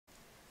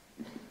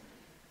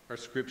Our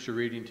scripture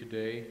reading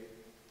today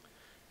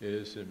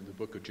is in the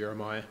book of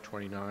Jeremiah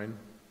 29,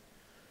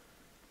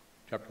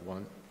 chapter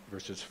 1,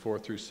 verses 4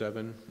 through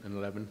 7 and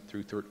 11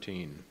 through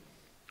 13.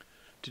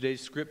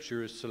 Today's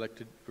scripture is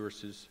selected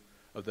verses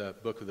of the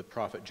book of the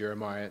prophet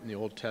Jeremiah in the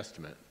Old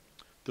Testament.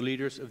 The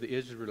leaders of the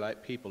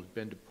Israelite people had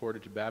been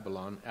deported to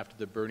Babylon after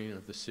the burning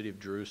of the city of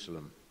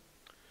Jerusalem.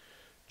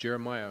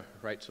 Jeremiah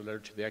writes a letter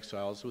to the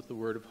exiles with the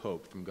word of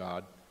hope from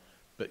God,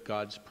 but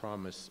God's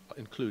promise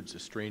includes a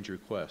strange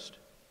request.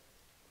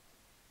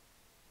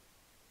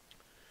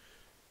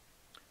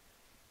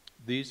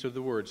 These are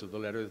the words of the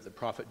letter that the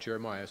prophet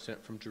Jeremiah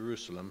sent from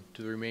Jerusalem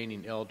to the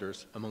remaining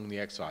elders among the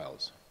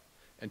exiles,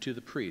 and to the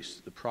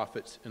priests, the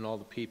prophets, and all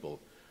the people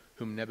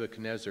whom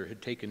Nebuchadnezzar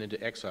had taken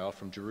into exile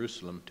from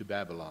Jerusalem to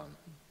Babylon.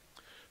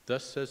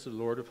 Thus says the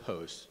Lord of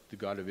hosts, the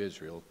God of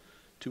Israel,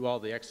 to all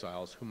the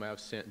exiles whom I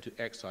have sent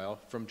into exile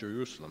from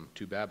Jerusalem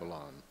to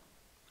Babylon.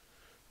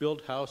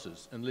 Build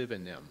houses and live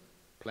in them,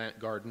 plant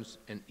gardens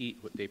and eat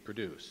what they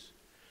produce.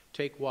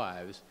 Take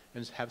wives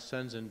and have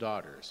sons and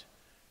daughters.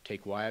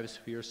 Take wives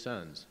for your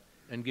sons,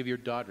 and give your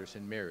daughters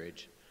in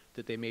marriage,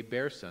 that they may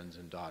bear sons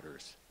and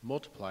daughters.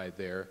 Multiply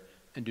there,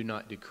 and do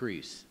not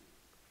decrease.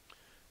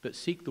 But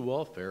seek the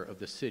welfare of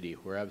the city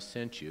where I have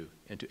sent you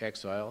into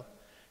exile,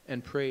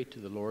 and pray to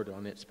the Lord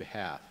on its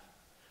behalf.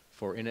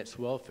 For in its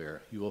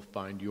welfare you will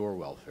find your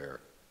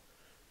welfare.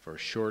 For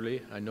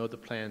surely I know the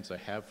plans I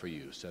have for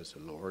you, says the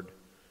Lord,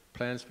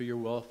 plans for your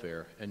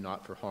welfare and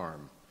not for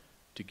harm,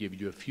 to give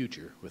you a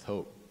future with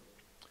hope.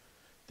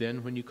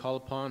 Then when you call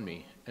upon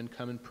me and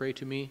come and pray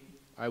to me,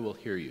 I will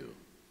hear you.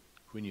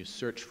 When you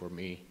search for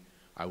me,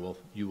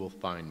 you will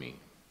find me.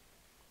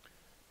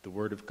 The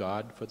word of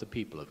God for the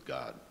people of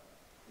God.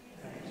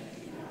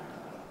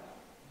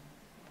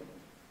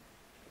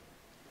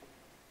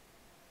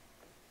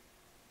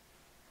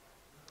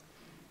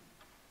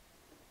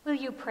 Will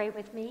you pray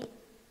with me?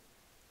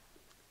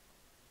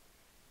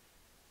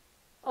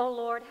 O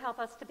Lord, help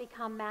us to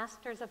become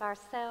masters of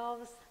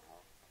ourselves,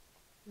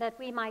 that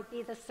we might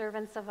be the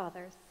servants of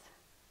others.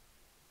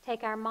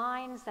 Take our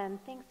minds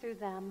and think through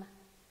them.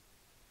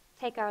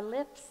 Take our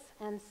lips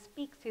and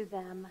speak through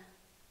them.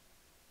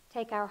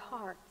 Take our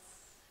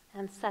hearts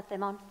and set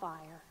them on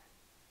fire.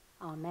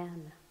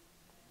 Amen.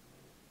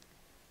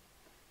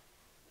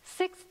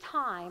 6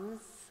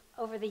 times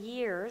over the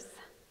years,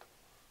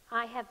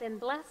 I have been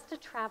blessed to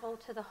travel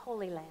to the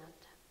Holy Land.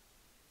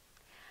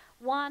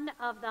 One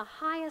of the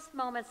highest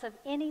moments of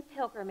any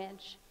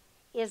pilgrimage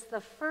is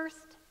the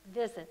first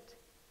visit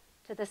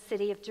to the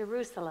city of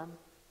Jerusalem.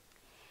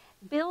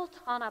 Built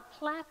on a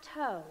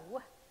plateau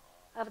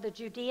of the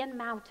Judean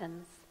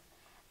mountains,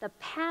 the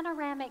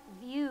panoramic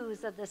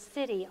views of the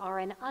city are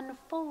an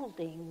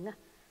unfolding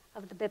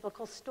of the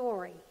biblical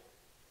story.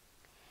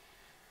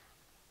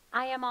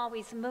 I am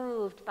always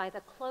moved by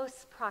the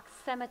close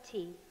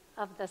proximity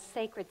of the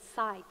sacred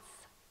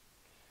sites.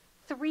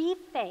 3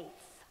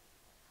 faiths,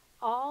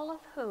 all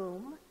of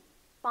whom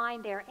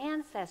find their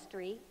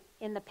ancestry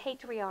in the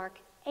patriarch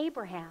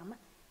Abraham,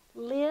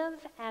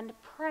 live and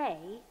pray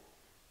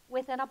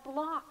within a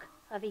block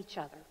of each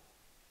other.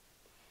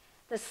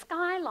 The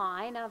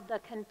skyline of the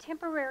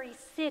contemporary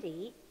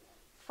city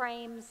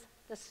frames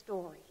the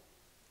story.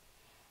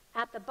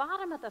 At the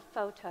bottom of the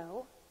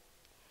photo,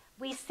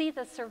 we see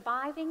the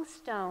surviving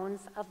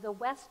stones of the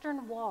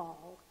Western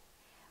Wall,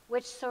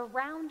 which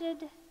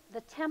surrounded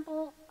the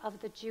temple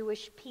of the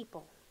Jewish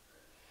people.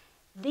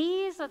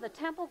 These are the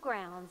temple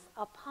grounds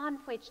upon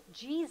which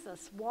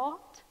Jesus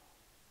walked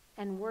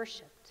and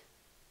worshiped.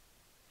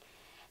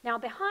 Now,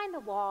 behind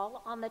the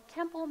wall, on the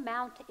Temple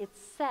Mount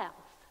itself,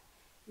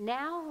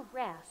 now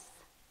rests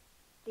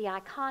the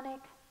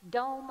iconic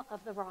Dome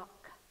of the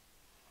Rock,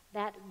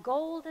 that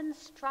golden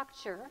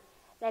structure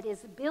that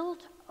is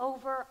built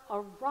over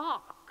a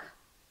rock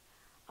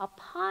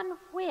upon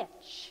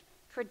which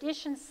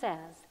tradition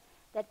says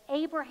that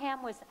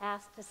Abraham was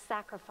asked to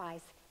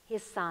sacrifice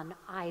his son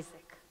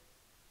Isaac.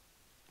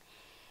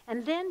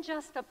 And then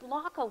just a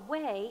block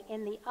away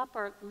in the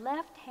upper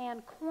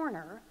left-hand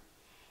corner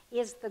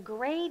is the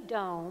gray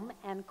dome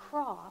and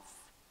cross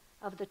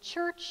of the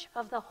Church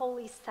of the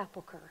Holy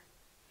Sepulchre,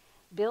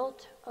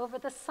 built over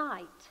the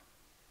site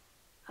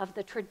of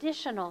the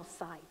traditional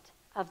site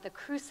of the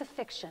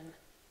crucifixion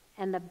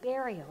and the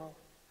burial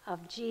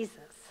of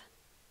Jesus.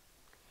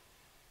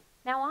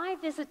 Now, I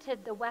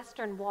visited the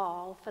Western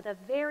Wall for the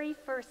very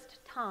first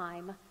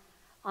time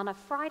on a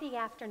Friday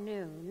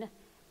afternoon,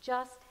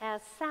 just as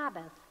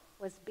Sabbath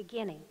was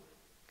beginning.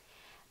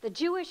 The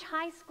Jewish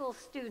high school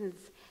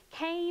students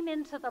came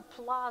into the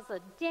plaza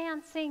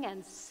dancing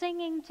and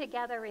singing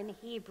together in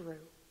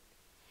Hebrew.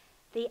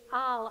 The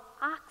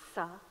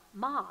Al-Aqsa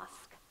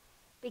Mosque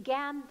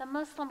began the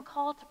Muslim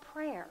call to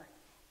prayer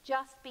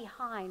just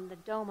behind the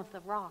Dome of the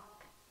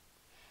Rock.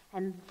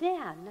 And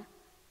then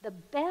the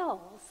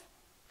bells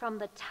from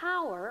the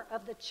tower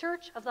of the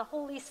Church of the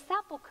Holy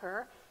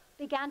Sepulchre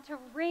began to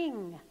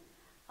ring.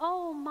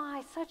 Oh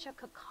my, such a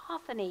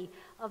cacophony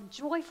of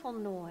joyful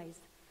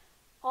noise.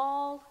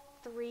 All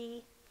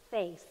 3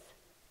 faiths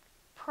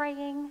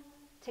praying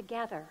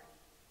together.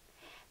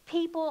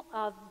 people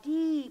of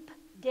deep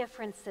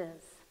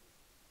differences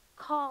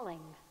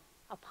calling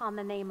upon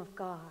the name of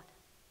God.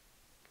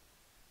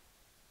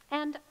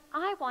 And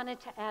I wanted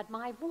to add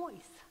my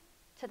voice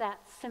to that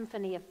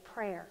symphony of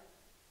prayer.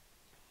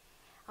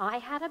 I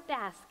had a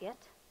basket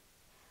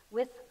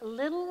with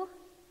little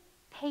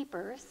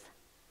papers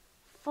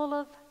full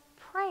of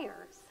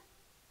prayers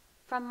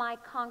from my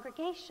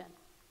congregation.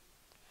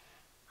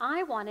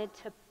 I wanted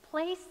to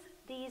place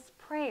these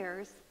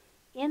prayers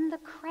in the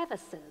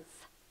crevices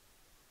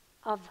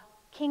of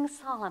King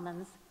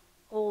Solomon's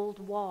old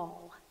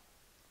wall.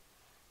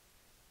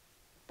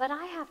 But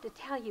I have to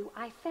tell you,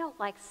 I felt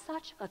like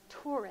such a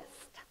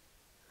tourist.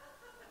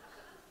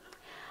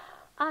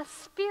 A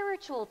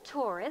spiritual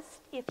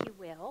tourist, if you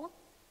will,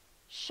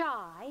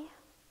 shy,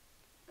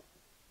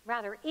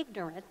 rather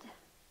ignorant,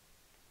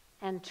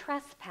 and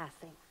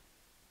trespassing.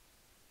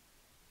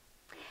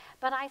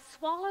 But I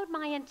swallowed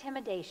my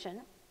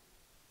intimidation,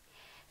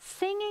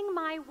 singing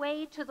my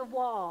way to the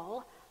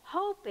wall,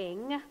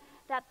 hoping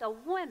that the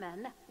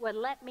women would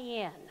let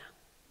me in.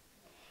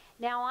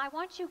 Now, I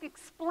want you to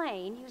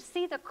explain, you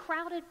see the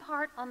crowded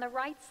part on the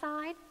right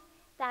side?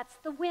 That's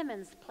the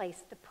women's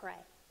place to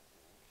pray.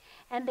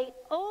 And the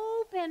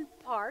open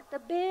part, the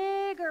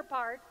bigger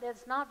part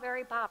that's not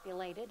very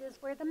populated, is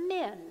where the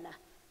men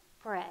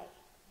pray.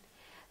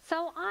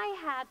 So I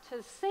had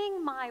to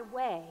sing my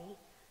way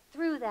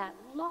through that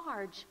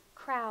large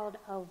crowd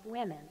of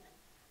women,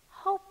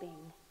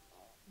 hoping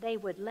they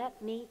would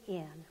let me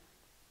in.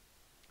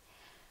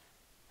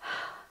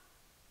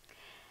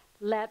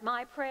 Let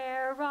my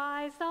prayer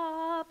rise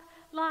up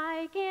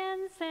like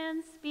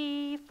incense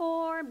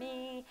before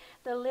me.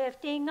 The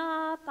lifting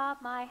up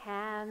of my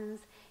hands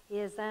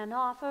is an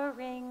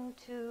offering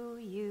to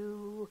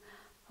you.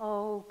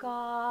 O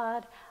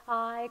God,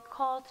 I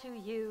call to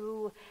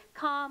you.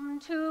 Come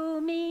to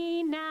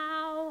me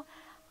now.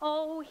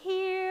 Oh,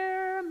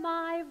 hear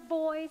my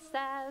voice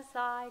as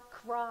I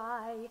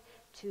cry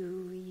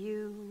to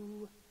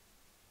you.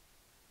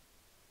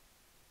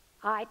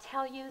 I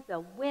tell you, the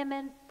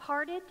women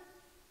parted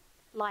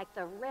like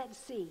the Red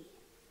Sea,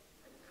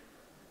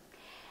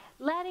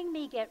 letting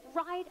me get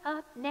right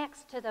up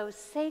next to those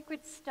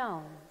sacred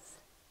stones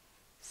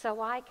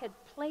so I could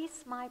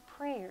place my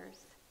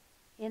prayers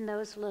in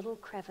those little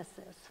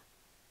crevices.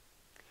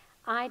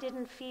 I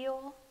didn't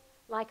feel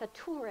like a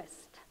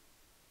tourist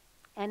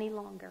any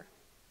longer.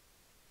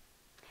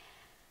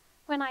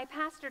 When I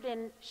pastored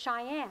in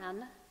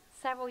Cheyenne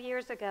several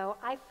years ago,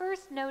 I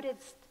first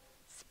noticed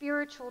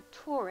spiritual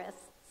tourists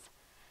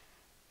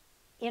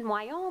in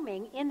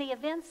Wyoming in the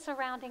events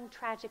surrounding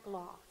tragic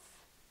loss,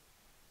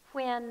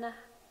 when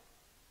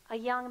a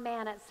young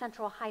man at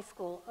Central High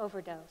School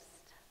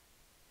overdosed,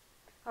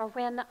 or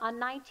when a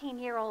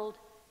 19-year-old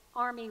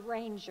Army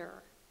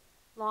Ranger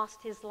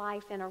lost his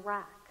life in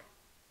Iraq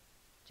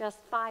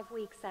just 5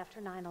 weeks after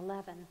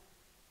 9/11.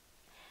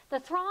 The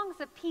throngs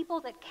of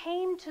people that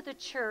came to the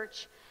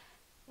church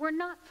were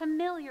not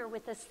familiar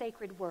with the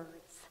sacred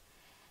words.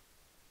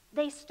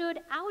 They stood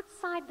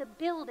outside the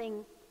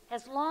building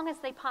as long as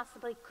they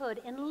possibly could,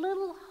 in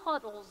little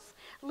huddles,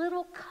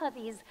 little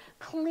coveys,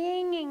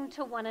 clinging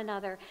to one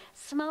another,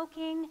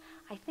 smoking,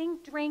 I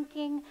think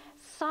drinking,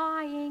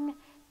 sighing,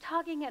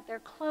 tugging at their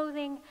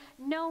clothing,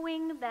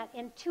 knowing that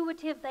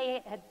intuitive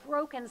they had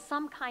broken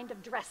some kind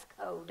of dress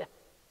code.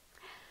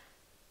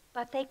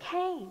 But they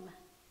came,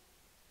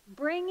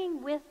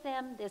 bringing with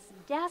them this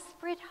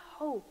desperate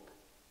hope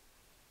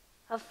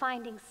of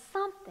finding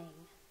something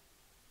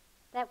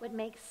that would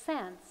make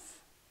sense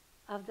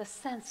of the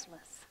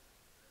senseless.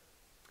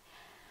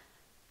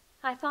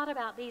 I thought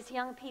about these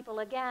young people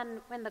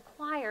again when the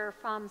choir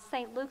from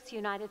St. Luke's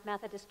United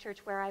Methodist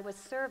Church, where I was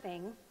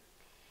serving,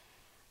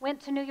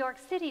 went to New York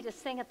City to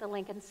sing at the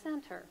Lincoln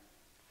Center.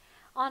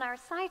 On our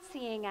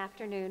sightseeing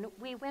afternoon,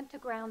 we went to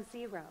Ground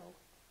Zero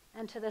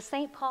and to the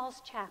St.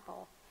 Paul's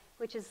Chapel,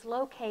 which is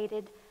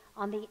located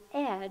on the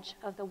edge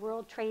of the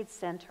World Trade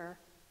Center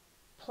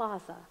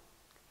Plaza.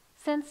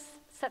 Since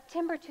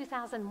September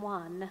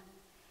 2001,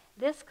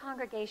 this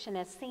congregation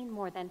has seen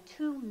more than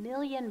 2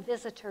 million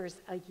visitors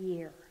a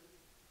year.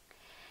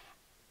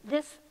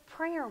 This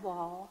prayer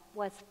wall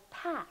was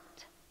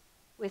packed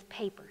with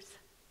papers.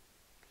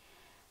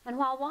 And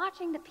while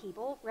watching the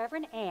people,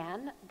 Reverend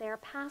Ann, their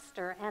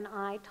pastor, and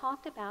I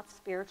talked about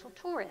spiritual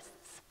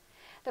tourists,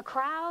 the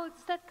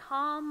crowds that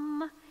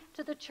come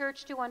to the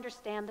church to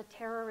understand the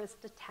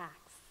terrorist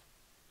attacks.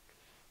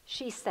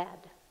 She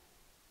said,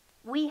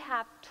 "We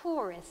have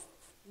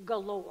tourists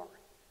galore.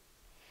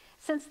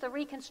 Since the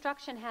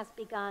reconstruction has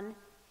begun,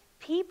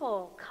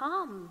 people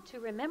come to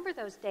remember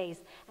those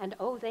days, and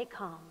oh, they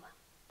come.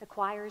 The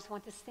choirs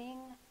want to sing,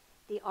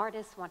 the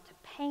artists want to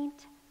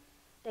paint.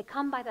 They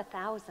come by the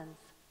thousands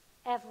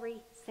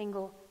every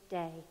single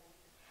day.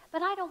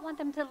 But I don't want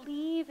them to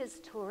leave as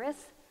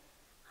tourists.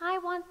 I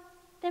want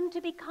them to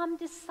become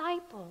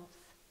disciples,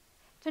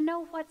 to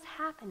know what's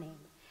happening.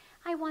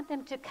 I want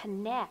them to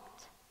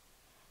connect,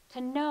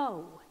 to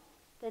know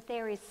that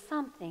there is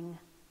something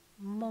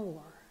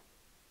more."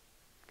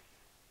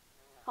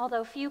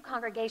 although few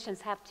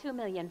congregations have 2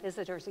 million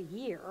visitors a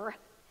year,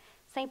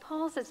 St.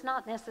 Paul's is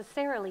not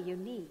necessarily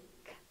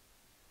unique.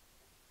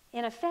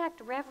 In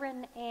effect,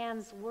 Reverend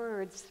Ann's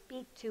words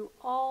speak to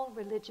all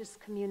religious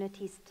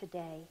communities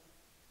today.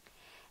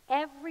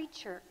 Every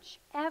church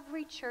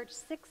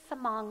sits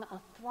among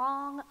a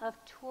throng of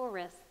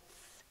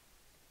tourists,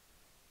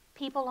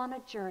 people on a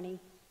journey,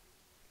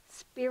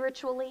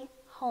 spiritually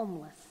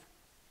homeless,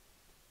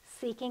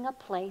 seeking a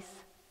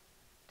place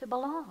to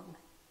belong,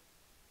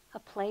 a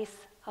place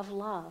of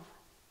love,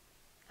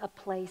 a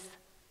place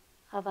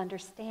of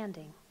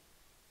understanding.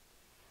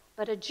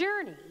 But a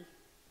journey,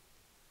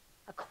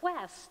 a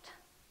quest,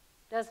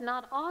 does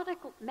not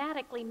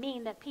automatically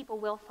mean that people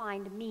will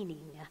find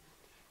meaning.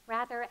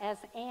 Rather, as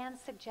Anne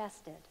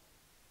suggested,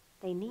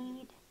 they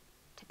need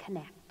to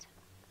connect.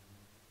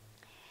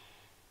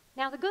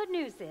 Now, the good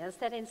news is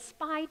that in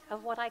spite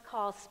of what I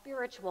call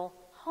spiritual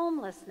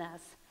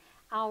homelessness,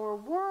 our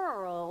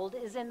world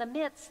is in the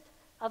midst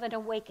of an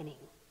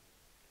awakening.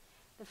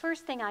 The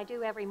first thing I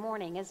do every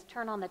morning is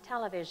turn on the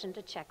television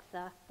to check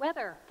the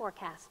weather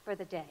forecast for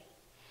the day.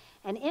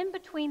 And in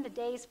between the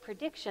day's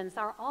predictions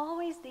are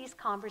always these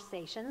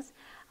conversations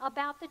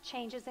about the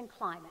changes in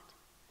climate,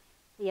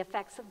 the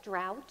effects of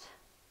drought,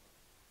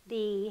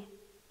 the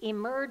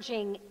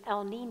emerging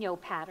El Nino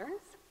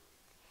patterns,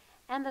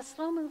 and the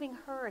slow-moving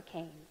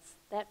hurricanes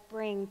that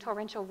bring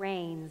torrential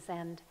rains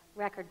and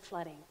record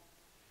flooding.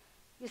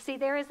 You see,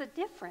 there is a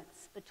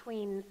difference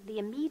between the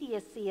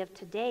immediacy of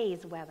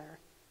today's weather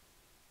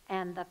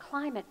and the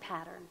climate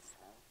patterns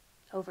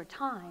over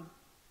time.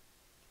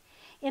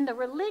 In the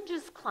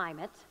religious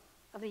climate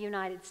of the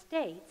United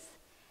States,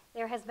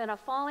 there has been a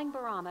falling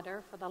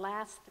barometer for the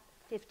last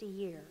 50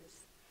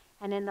 years,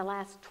 and in the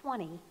last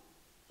 20,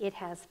 it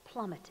has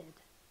plummeted.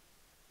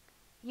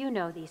 You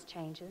know these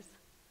changes.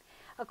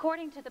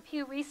 According to the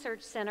Pew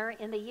Research Center,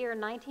 in the year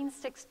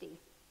 1960,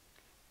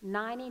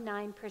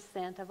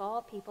 99% of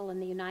all people in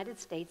the United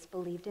States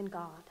believed in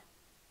God.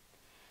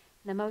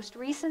 The most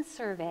recent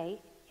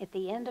survey at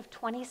the end of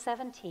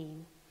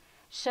 2017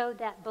 showed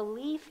that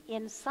belief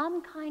in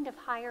some kind of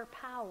higher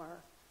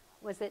power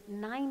was at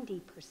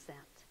 90%,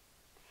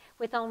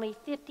 with only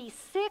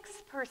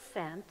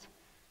 56%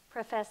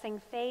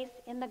 professing faith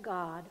in the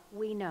God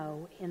we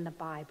know in the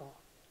Bible.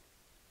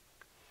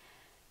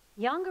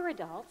 Younger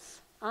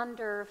adults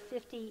under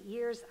 50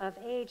 years of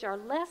age are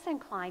less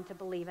inclined to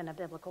believe in a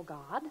biblical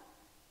God.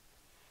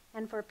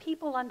 And for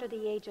people under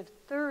the age of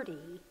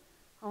 30,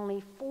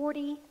 only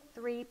 43%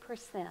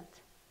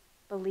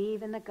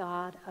 believe in the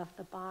God of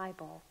the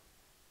Bible.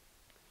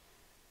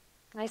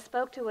 I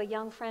spoke to a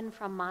young friend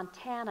from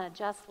Montana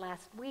just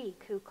last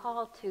week who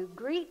called to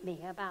greet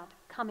me about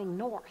coming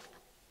north.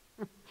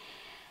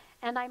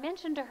 And I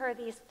mentioned to her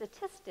these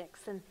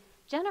statistics, and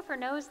Jennifer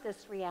knows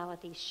this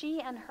reality.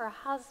 She and her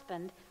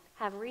husband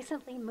have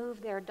recently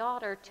moved their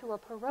daughter to a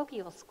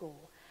parochial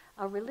school,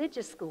 a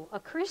religious school, a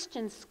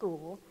Christian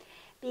school,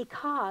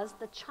 because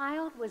the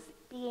child was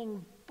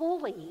being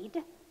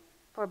bullied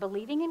for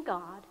believing in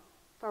God,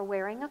 for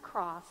wearing a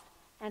cross,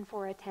 and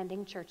for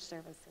attending church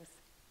services.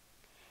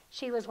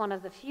 She was one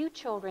of the few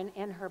children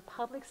in her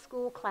public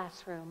school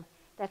classroom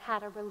that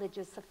had a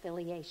religious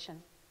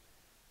affiliation.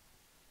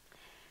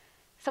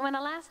 So in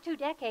the last 2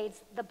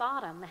 decades, the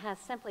bottom has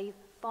simply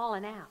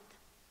fallen out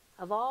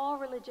of all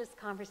religious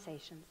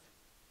conversations.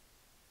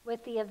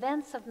 With the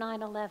events of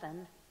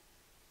 9/11,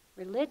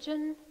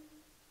 religion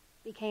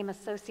became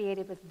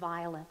associated with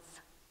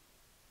violence.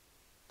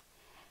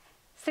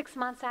 6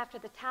 months after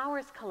the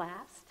towers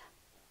collapsed,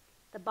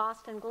 the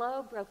Boston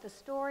Globe broke the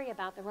story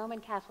about the Roman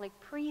Catholic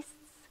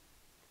priests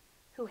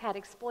who had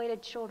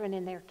exploited children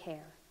in their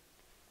care.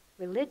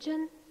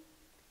 Religion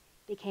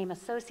became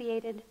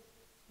associated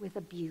with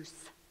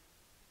abuse.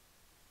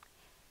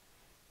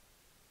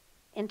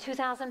 In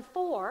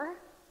 2004,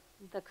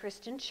 the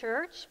Christian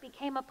church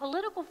became a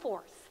political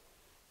force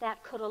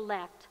that could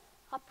elect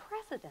a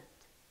president.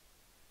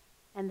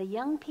 And the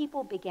young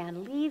people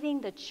began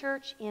leaving the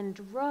church in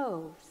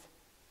droves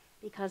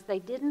because they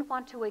didn't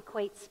want to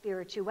equate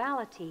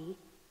spirituality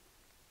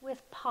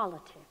with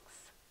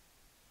politics.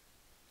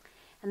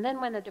 And then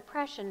when the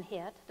Depression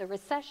hit, the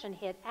recession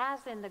hit,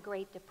 as in the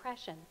Great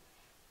Depression,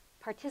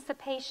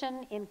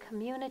 participation in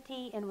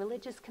community, in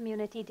religious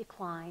community,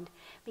 declined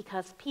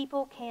because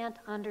people can't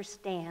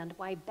understand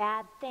why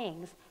bad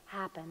things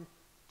happen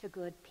to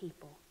good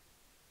people.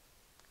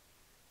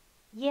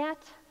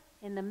 Yet,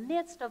 in the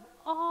midst of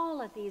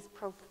all of these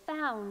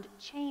profound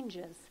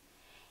changes,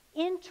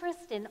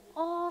 interest in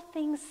all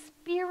things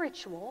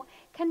spiritual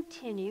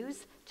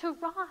continues to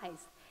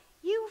rise.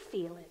 You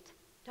feel it,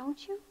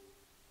 don't you?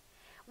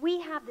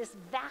 We have this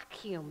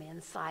vacuum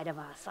inside of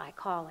us, I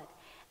call it,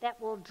 that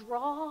will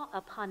draw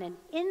upon an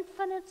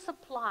infinite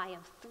supply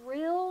of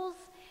thrills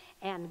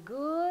and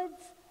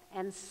goods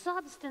and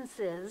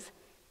substances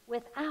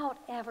without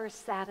ever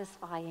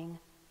satisfying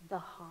the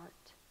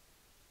heart.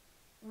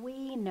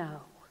 We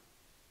know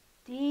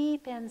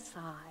deep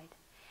inside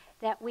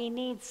that we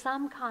need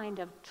some kind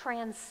of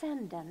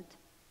transcendent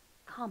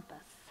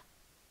compass.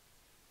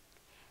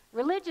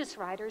 Religious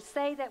writers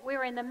say that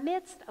we're in the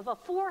midst of a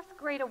fourth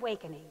great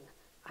awakening.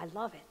 I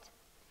love it.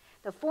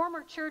 The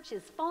former church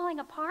is falling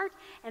apart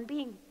and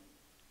being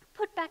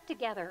put back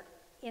together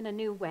in a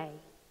new way.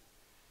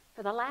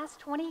 For the last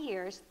 20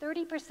 years,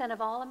 30% of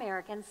all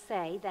Americans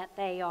say that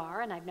they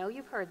are, and I know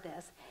you've heard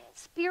this,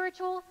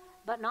 spiritual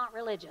but not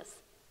religious.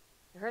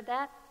 You heard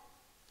that?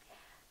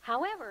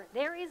 However,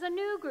 there is a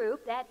new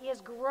group that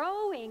is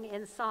growing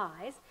in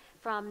size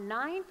from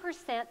 9%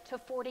 to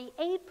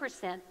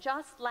 48%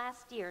 just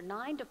last year,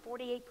 9 to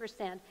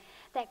 48%,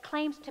 that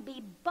claims to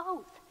be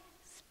both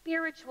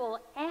spiritual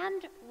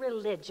and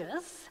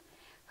religious,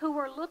 who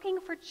are looking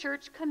for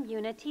church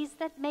communities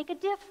that make a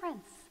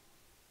difference,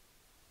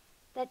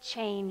 that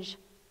change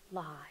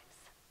lives.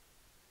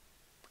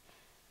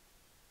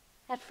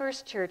 At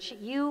First Church,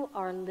 you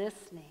are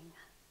listening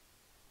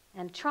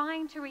and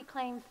trying to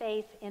reclaim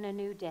faith in a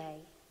new day.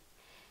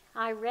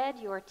 I read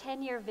your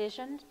 10-year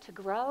vision to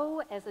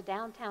grow as a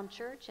downtown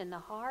church in the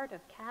heart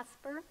of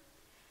Casper.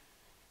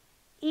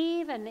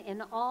 Even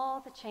in all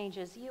the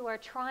changes, you are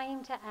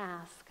trying to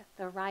ask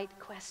the right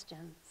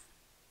questions.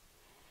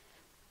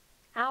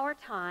 Our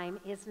time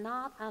is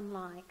not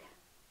unlike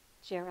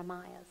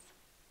Jeremiah's.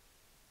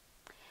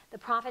 The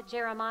prophet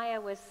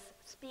Jeremiah was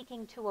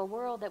speaking to a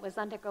world that was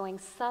undergoing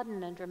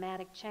sudden and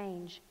dramatic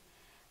change.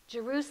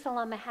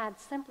 Jerusalem had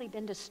simply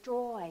been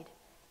destroyed,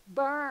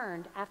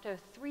 burned after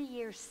a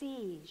 3-year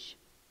siege.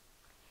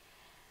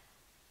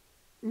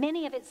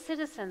 Many of its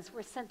citizens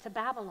were sent to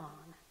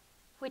Babylon,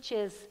 which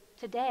is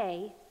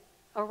today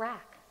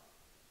Iraq.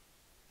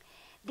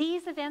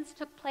 These events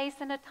took place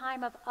in a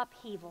time of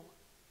upheaval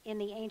in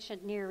the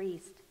ancient Near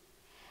East.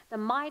 The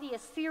mighty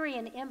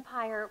Assyrian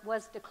Empire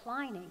was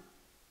declining,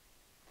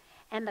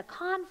 and the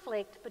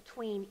conflict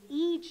between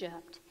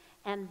Egypt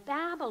and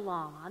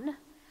Babylon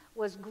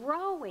was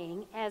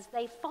growing as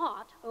they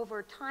fought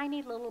over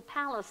tiny little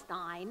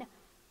Palestine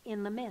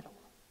in the middle.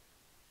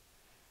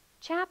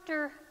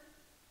 Chapter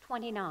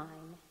 29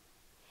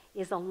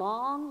 is a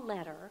long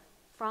letter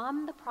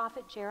from the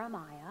prophet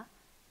Jeremiah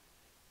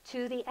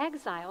to the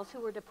exiles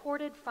who were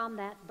deported from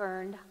that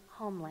burned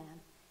homeland.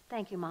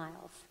 Thank you,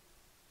 Miles,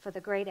 for the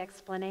great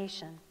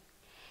explanation.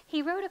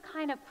 He wrote a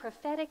kind of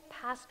prophetic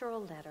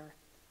pastoral letter.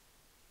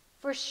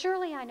 For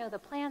surely I know the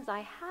plans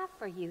I have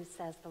for you,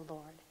 says the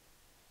Lord.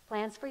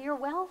 Plans for your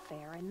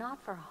welfare and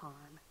not for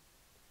harm.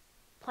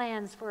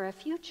 Plans for a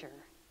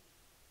future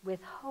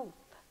with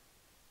hope.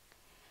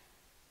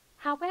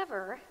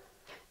 However,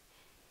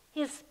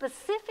 his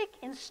specific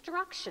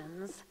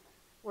instructions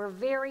were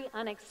very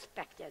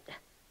unexpected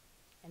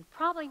and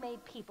probably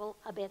made people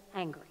a bit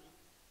angry.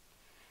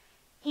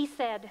 He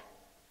said,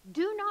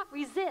 do not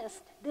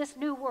resist this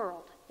new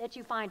world that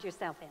you find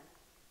yourself in.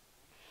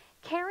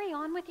 Carry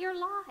on with your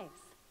lives.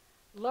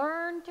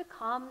 Learn to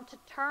come to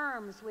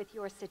terms with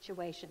your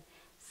situation.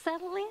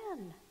 Settle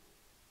in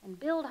and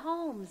build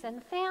homes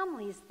and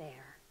families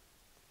there.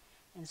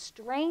 And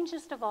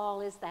strangest of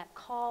all is that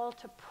call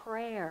to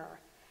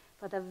prayer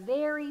for the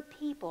very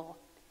people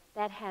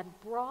that had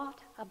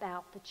brought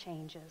about the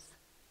changes.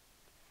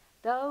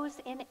 Those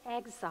in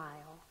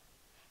exile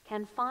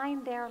can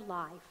find their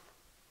life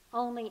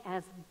only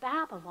as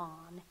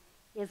Babylon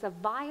is a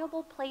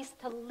viable place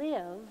to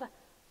live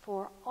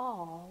for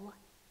all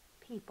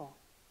people.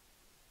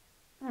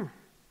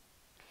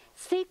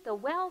 Seek the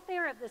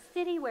welfare of the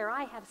city where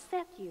I have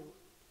set you,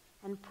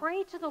 and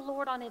pray to the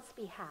Lord on its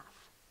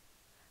behalf.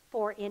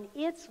 For in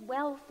its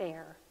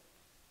welfare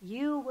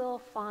you will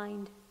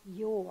find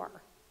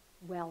your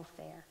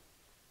welfare.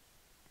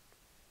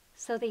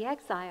 So the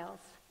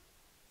exiles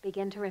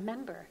begin to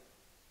remember.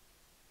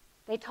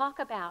 They talk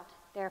about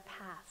their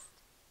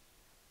past.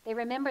 They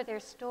remember their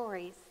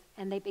stories,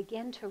 and they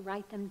begin to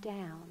write them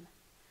down.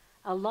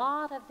 A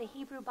lot of the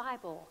Hebrew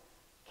Bible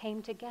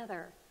came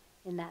together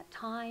in that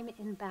time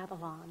in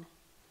Babylon.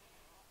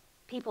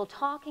 People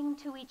talking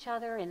to each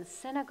other in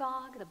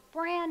synagogue, the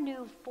brand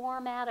new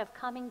format of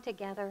coming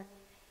together,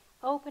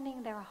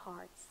 opening their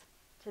hearts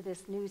to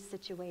this new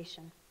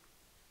situation.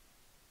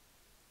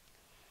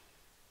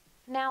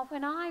 Now,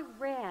 when I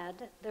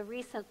read the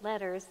recent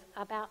letters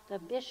about the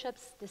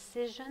bishop's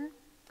decision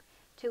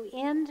to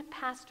end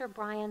Pastor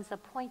Brian's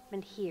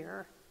appointment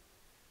here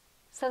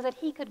so that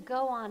he could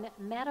go on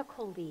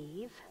medical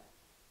leave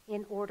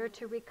in order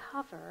to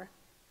recover,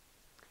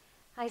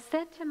 I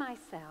said to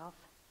myself,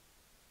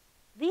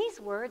 these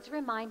words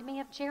remind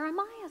me of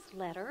Jeremiah's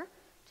letter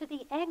to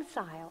the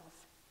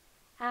exiles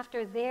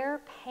after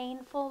their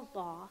painful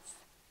loss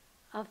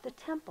of the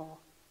temple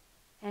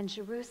and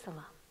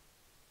Jerusalem.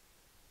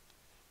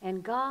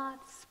 And God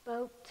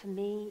spoke to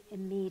me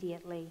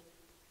immediately.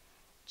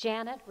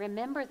 Janet,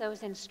 remember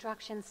those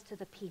instructions to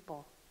the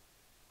people.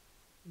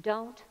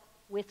 Don't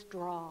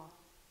withdraw.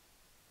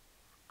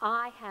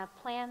 I have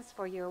plans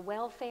for your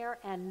welfare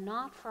and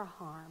not for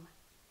harm.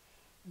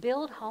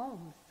 Build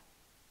homes,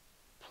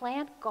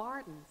 plant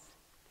gardens,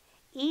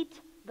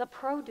 eat the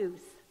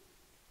produce,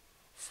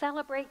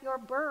 celebrate your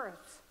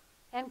births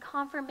and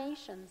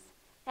confirmations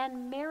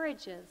and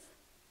marriages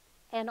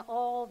and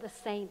all the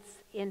saints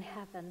in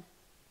heaven.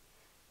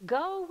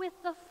 Go with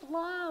the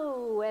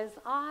flow as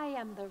I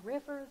am the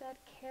river that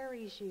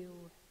carries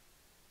you.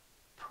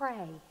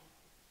 Pray.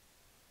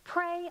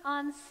 Pray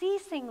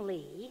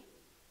unceasingly.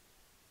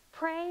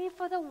 Pray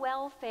for the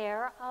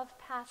welfare of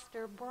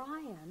Pastor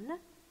Brian,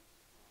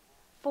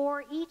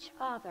 for each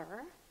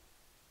other,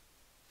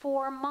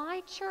 for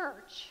my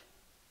church,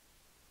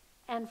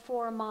 and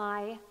for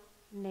my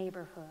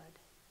neighborhood.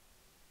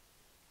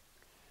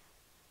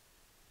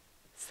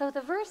 So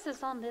the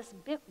verses on this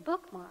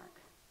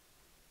bookmark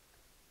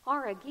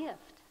are a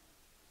gift.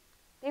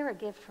 They're a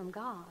gift from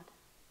God.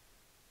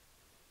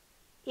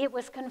 It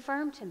was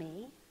confirmed to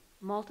me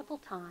multiple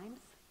times.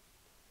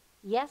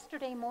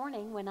 Yesterday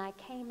morning when I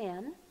came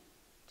in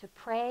to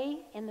pray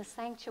in the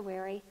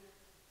sanctuary,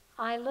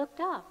 I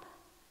looked up.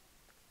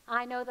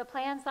 I know the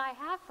plans I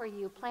have for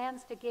you,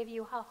 plans to give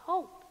you a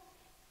hope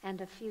and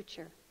a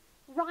future,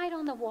 right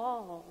on the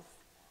walls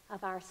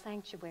of our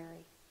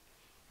sanctuary.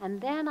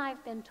 And then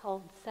I've been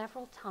told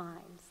several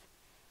times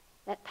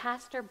that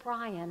Pastor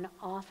Brian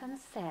often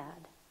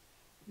said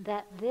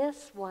that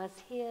this was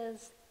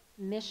his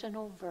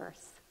missional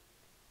verse.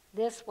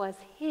 This was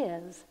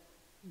his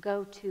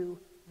go-to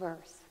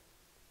verse.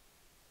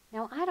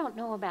 Now, I don't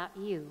know about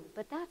you,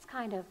 but that's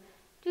kind of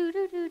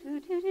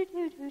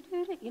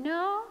do-do-do-do-do-do-do-do-do. You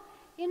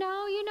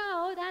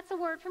know, that's a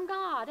word from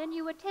God, and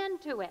you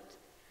attend to it.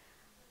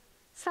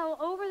 So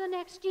over the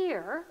next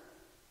year,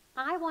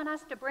 I want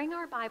us to bring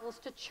our Bibles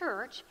to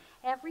church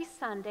every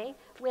Sunday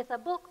with a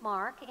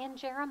bookmark in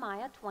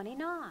Jeremiah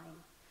 29.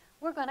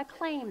 We're going to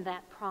claim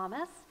that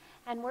promise,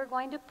 and we're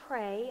going to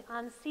pray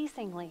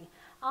unceasingly.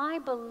 I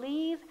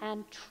believe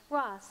and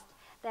trust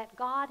that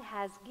God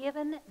has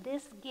given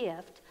this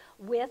gift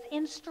with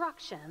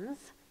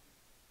instructions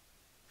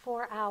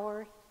for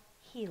our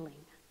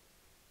healing.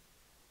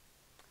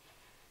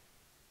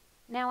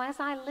 Now, as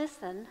I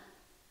listen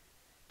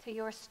to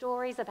your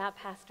stories about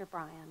Pastor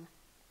Brian,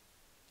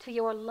 to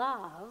your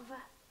love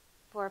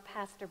for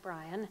Pastor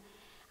Brian,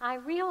 I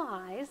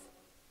realize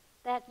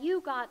that you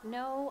got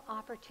no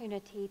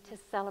opportunity to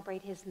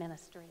celebrate his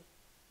ministry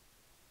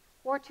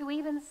or to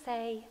even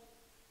say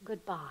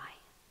goodbye.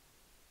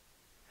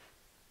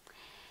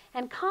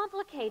 And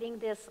complicating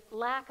this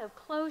lack of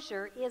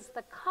closure is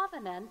the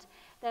covenant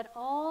that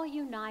all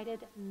United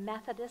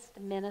Methodist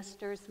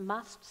ministers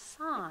must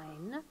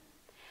sign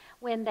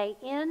when they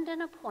end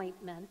an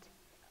appointment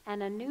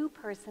and a new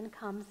person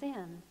comes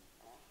in.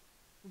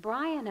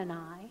 Brian and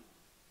I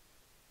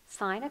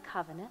sign a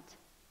covenant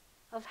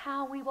of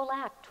how we will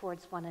act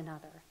towards one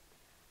another.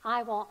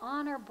 I will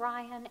honor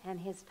Brian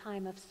and his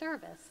time of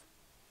service,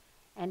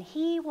 and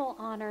he will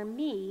honor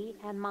me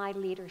and my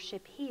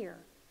leadership here.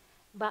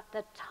 But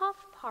the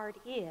tough part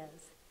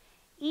is,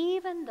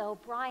 even though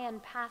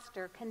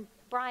Pastor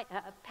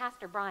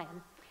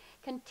Brian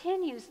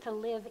continues to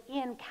live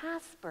in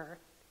Casper,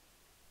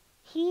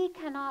 he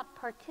cannot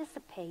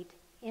participate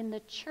in the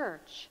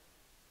church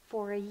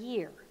for a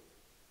year.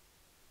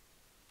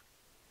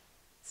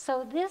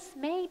 So this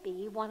may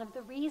be one of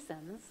the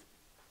reasons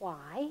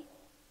why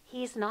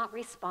he's not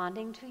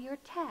responding to your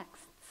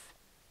texts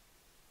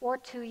or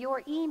to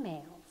your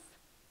emails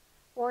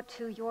or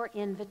to your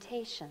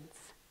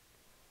invitations.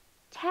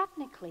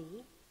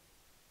 Technically,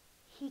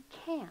 he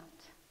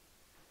can't.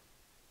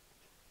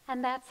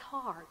 And that's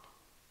hard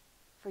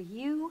for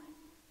you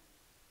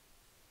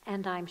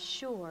and I'm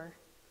sure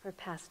for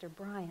Pastor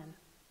Brian.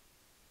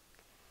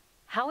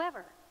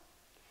 However,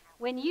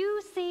 when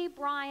you see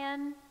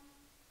Brian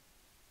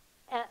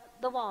at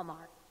the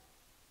Walmart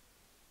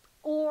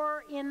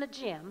or in the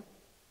gym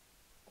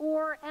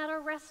or at a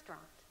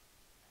restaurant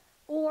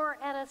or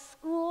at a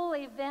school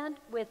event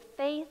with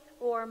Faith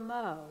or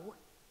Mo,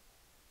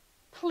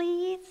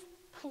 please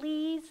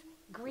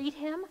greet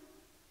him.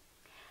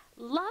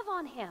 Love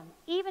on him,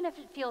 even if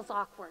it feels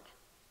awkward.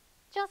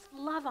 Just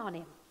love on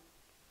him.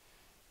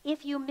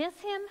 If you miss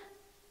him,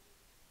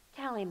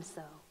 tell him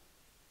so.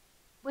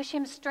 Wish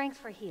him strength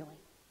for healing.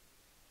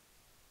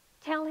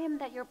 Tell him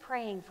that you're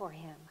praying for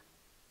him,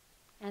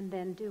 and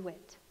then do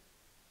it.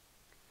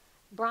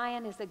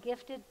 Brian is a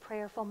gifted,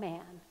 prayerful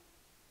man,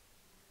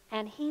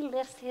 and he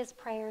lifts his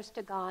prayers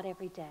to God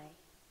every day.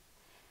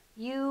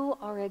 You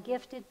are a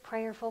gifted,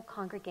 prayerful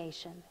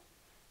congregation.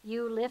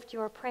 You lift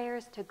your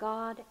prayers to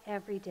God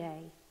every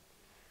day.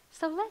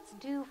 So let's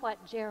do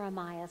what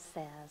Jeremiah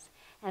says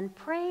and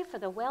pray for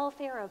the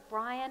welfare of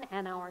Brian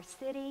and our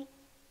city,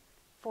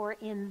 for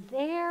in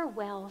their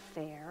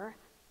welfare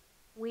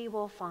we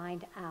will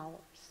find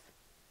ours.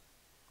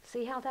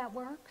 See how that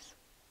works?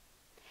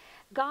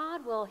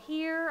 God will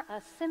hear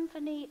a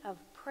symphony of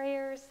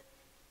prayers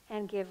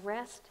and give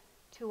rest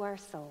to our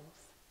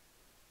souls.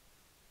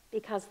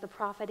 Because the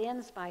prophet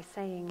ends by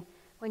saying,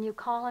 when you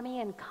call on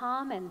me and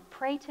come and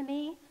pray to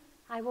me,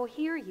 I will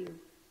hear you.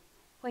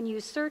 When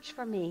you search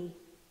for me,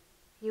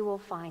 you will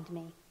find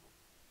me.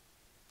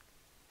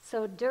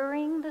 So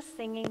during the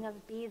singing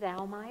of Be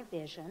Thou My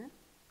Vision,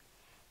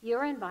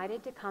 you're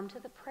invited to come to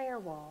the prayer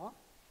wall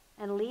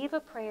and leave a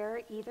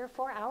prayer either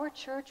for our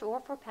church or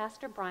for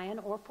Pastor Brian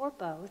or for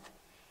both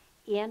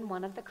in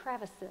one of the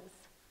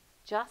crevices.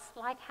 just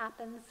like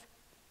happens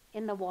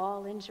in the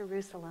wall in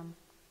Jerusalem.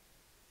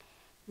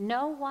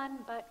 No one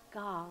but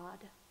God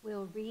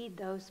will read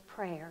those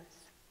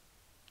prayers.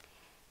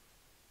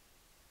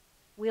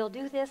 We'll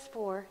do this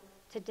for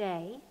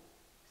today,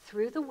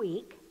 through the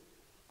week,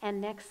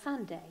 and next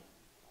Sunday.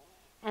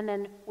 And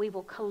then we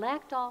will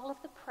collect all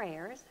of the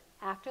prayers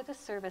after the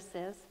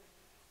services.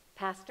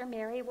 Pastor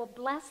Mary will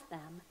bless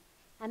them.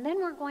 And then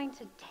we're going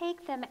to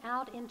take them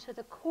out into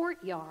the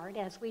courtyard,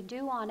 as we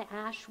do on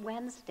Ash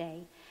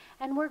Wednesday,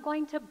 and we're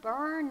going to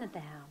burn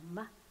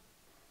them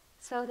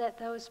so that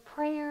those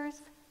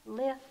prayers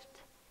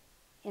lift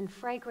in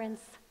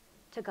fragrance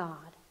to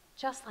God,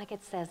 just like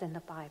it says in the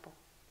Bible.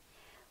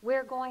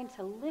 We're going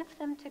to lift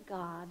them to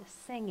God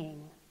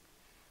singing,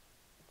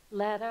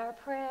 "Let our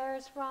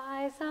prayers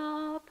rise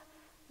up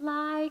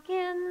like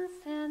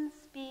incense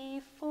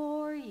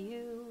before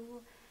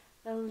you,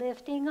 the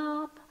lifting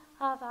up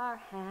of our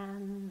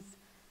hands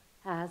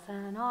as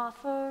an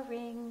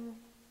offering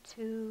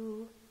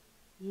to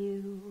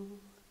you."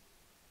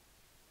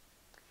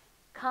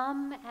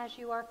 Come as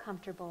you are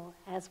comfortable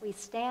as we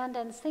stand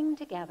and sing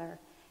together,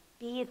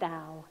 "Be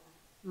Thou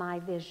my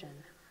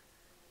Vision."